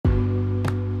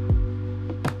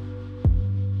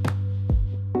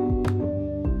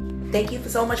Thank you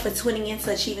so much for tuning in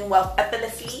to Achieving Wealth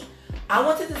Effortlessly. I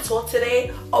wanted to talk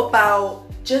today about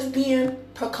just being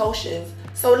precocious.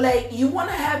 So you want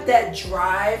to have that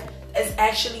drive as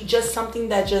actually just something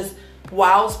that just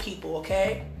wows people,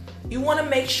 okay? You want to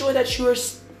make sure that you're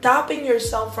stopping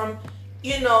yourself from,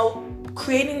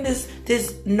 creating this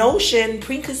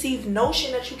preconceived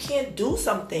notion that you can't do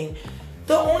something.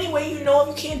 The only way you know if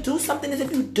you can't do something is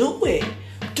if you do it.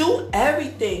 Do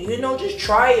everything, just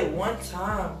try it one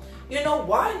time.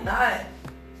 Why not?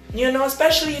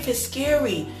 Especially if it's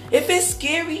scary. If it's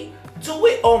scary, do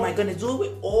it. Oh my goodness, do it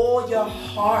with all your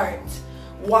heart.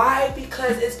 Why?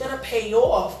 Because it's gonna pay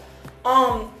off.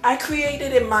 I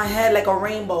created in my head like a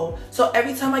rainbow. So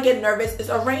every time I get nervous, it's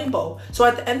a rainbow. So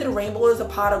at the end of the rainbow is a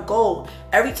pot of gold.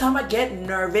 Every time I get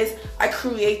nervous, I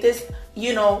create this,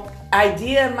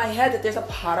 idea in my head that there's a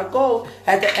pot of gold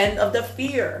at the end of the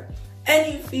fear.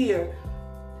 Any fear.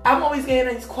 I'm always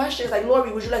getting these questions like,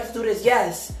 Lori, would you like to do this?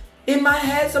 Yes. In my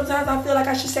head, sometimes I feel like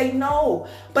I should say no.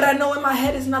 But I know in my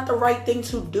head it's not the right thing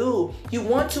to do. You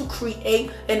want to create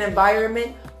an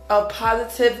environment of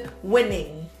positive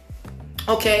winning.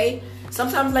 Okay?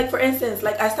 Sometimes, for instance,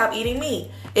 I stopped eating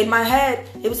meat. In my head,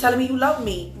 it was telling me you love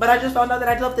meat. But I just found out that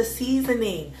I love the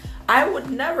seasoning. I would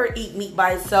never eat meat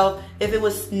by itself if it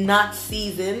was not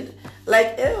seasoned.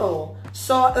 Ew.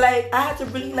 So, I had to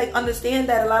really, understand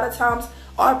that a lot of times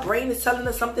our brain is telling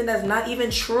us something that's not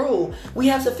even true. We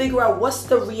have to figure out what's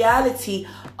the reality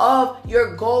of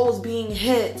your goals being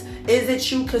hit. Is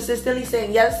it you consistently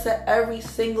saying yes to every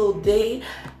single day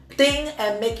thing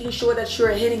and making sure that you're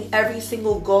hitting every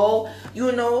single goal?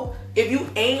 If you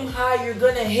aim high, you're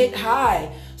going to hit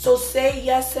high. So say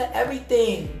yes to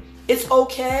everything. It's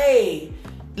okay.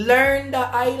 Learn the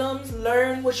items.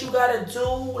 Learn what you got to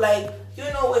do.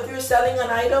 If you're selling an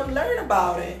item, learn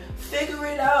about it. Figure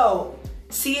it out.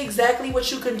 See exactly what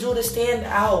you can do to stand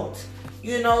out.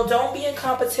 Don't be in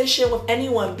competition with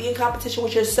anyone. Be in competition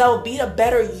with yourself. Be a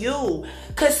better you.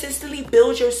 Consistently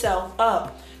build yourself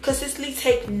up. Consistently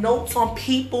take notes on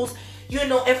people's,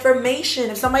 information.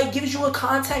 If somebody gives you a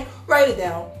contact, write it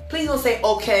down. Please don't say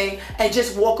okay and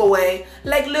just walk away.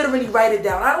 Literally write it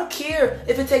down. I don't care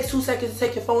if it takes 2 seconds to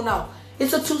take your phone out.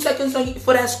 It's a 2 seconds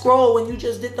for that scroll when you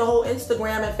just did the whole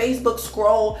Instagram and Facebook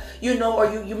scroll, or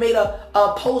you made a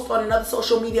post on another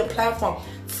social media platform.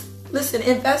 Listen,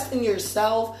 invest in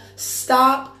yourself.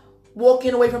 Stop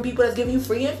walking away from people that's giving you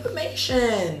free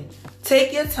information.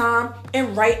 Take your time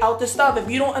and write out the stuff.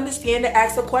 If you don't understand it,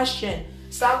 ask a question.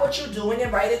 Stop what you're doing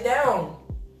and write it down.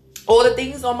 All the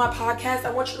things on my podcast,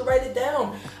 I want you to write it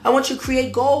down. I want you to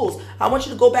create goals. I want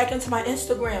you to go back into my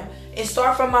Instagram and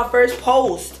start from my first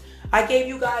post. I gave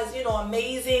you guys,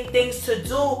 amazing things to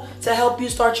do to help you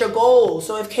start your goals.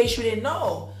 So in case you didn't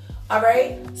know, all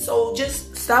right? So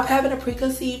just stop having a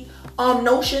preconceived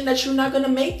notion that you're not going to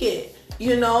make it.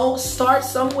 Start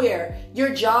somewhere.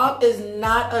 Your job is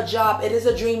not a job. It is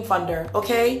a dream funder,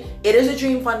 okay? It is a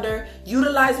dream funder.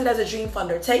 Utilize it as a dream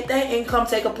funder. Take that income,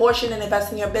 take a portion and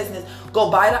invest in your business.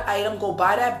 Go buy the item, go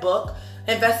buy that book.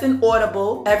 Invest in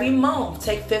Audible every month.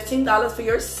 Take $15 for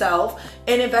yourself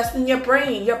and invest in your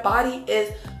brain. Your body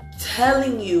is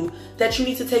telling you that you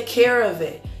need to take care of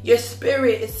it. Your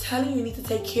spirit is telling you need to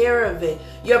take care of it.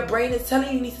 Your brain is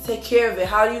telling you need to take care of it.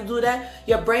 How do you do that?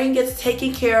 Your brain gets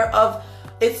taken care of.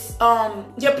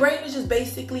 Your brain is just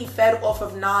basically fed off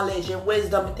of knowledge and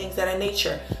wisdom and things of that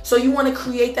nature. So you want to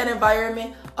create that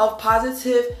environment of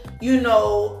positive,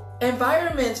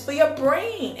 environments for your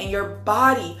brain and your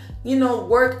body.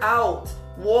 Work out,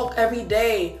 walk every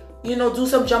day, do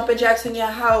some jumping jacks in your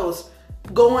house,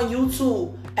 go on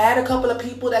YouTube, add a couple of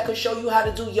people that could show you how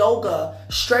to do yoga,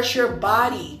 stretch your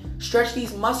body, stretch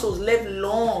these muscles, live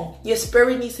long. Your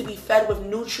spirit needs to be fed with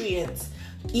nutrients.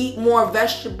 Eat more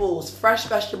vegetables, fresh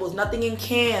vegetables, nothing in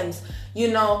cans.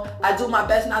 I do my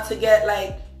best not to get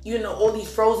all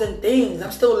these frozen things.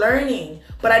 I'm still learning.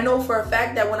 But I know for a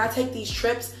fact that when I take these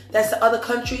trips that's to other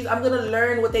countries, I'm going to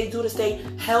learn what they do to stay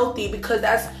healthy, because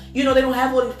that's, they don't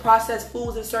have all these processed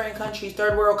foods in certain countries,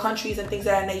 third world countries and things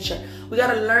of that nature. We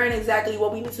got to learn exactly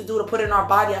what we need to do to put in our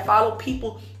body. I follow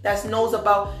people that knows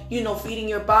about, feeding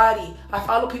your body. I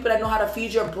follow people that know how to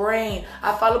feed your brain.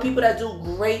 I follow people that do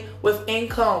great with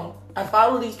income. I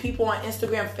follow these people on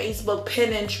Instagram, Facebook,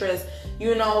 Pinterest,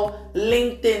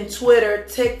 LinkedIn, Twitter,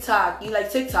 TikTok. You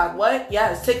like TikTok? What?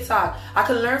 Yes, TikTok. I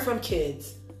can learn from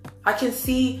kids. I can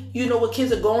see, what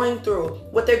kids are going through,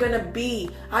 what they're going to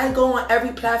be. I go on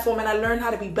every platform and I learn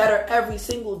how to be better every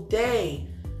single day.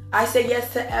 I say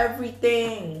yes to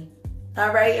everything.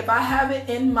 All right. If I have it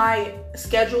in my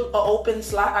schedule, an open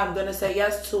slot, I'm going to say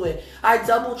yes to it. I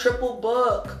double, triple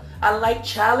book. I like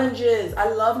challenges. I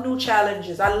love new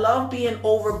challenges. I love being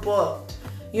overbooked.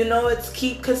 You know, it's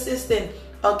keep consistent.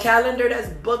 A calendar that's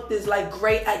booked is like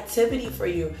great activity for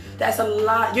you. That's a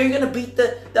lot. You're going to beat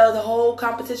the whole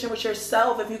competition with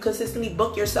yourself if you consistently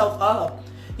book yourself up.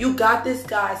 You got this,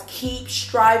 guys. Keep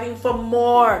striving for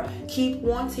more. Keep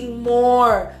wanting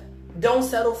more. Don't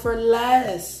settle for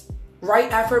less.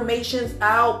 Write affirmations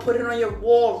out. Put it on your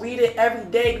wall. Read it every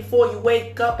day before you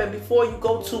wake up and before you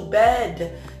go to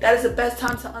bed. That is the best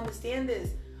time to understand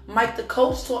this. Mike the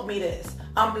coach taught me this.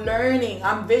 I'm learning.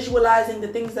 I'm visualizing the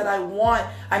things that I want.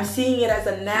 I'm seeing it as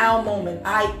a now moment.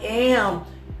 I am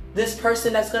this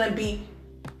person that's going to be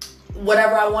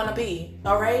whatever I want to be.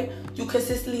 All right? You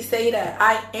consistently say that.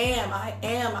 I am.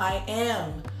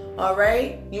 All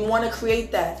right? You want to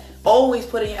create that. Always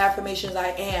put in your affirmations, I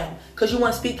am. Because you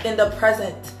want to speak in the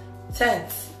present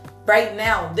tense. Right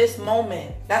now, this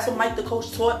moment. That's what Mike the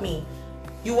coach taught me.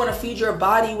 You want to feed your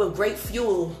body with great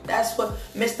fuel. That's what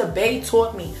Mr. Bay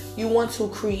taught me. You want to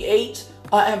create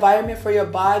an environment for your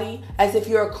body as if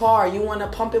you're a car. You want to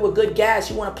pump it with good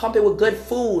gas. You want to pump it with good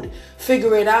food.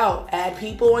 Figure it out. Add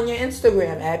people on your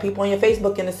Instagram. Add people on your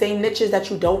Facebook in the same niches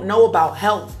that you don't know about.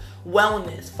 Health,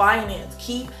 wellness, finance.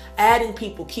 Keep adding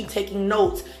people. Keep taking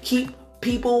notes. Keep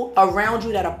people around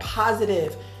you that are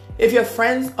positive. If your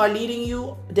friends are leading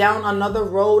you down another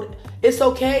road, it's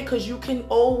okay, because you can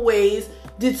always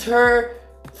deter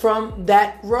from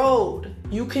that road.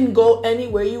 You can go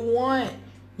anywhere you want.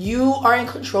 You are in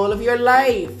control of your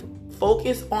life.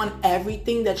 Focus on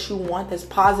everything that you want that's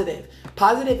positive.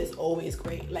 Positive is always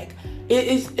great. Like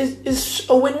it's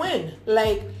a win-win.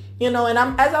 Like, you know, and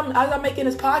as I'm making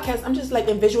this podcast, I'm just like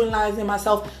visualizing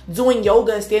myself doing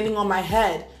yoga and standing on my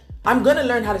head. I'm going to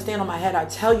learn how to stand on my head. I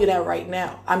tell you that right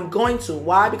now. I'm going to.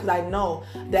 Why? Because I know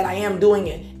that I am doing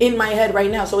it in my head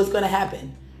right now. So it's going to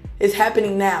happen. It's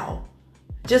happening now.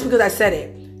 Just because I said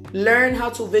it. Learn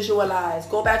how to visualize.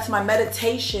 Go back to my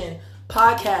meditation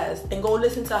podcast and go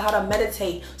listen to how to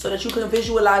meditate so that you can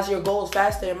visualize your goals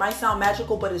faster. It might sound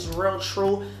magical, but it's real,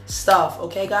 true stuff.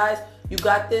 Okay, guys? You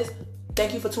got this.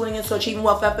 Thank you for tuning in to Achieving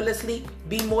Wealth Effortlessly.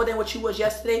 Be more than what you was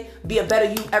yesterday. Be a better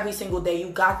you every single day. You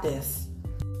got this.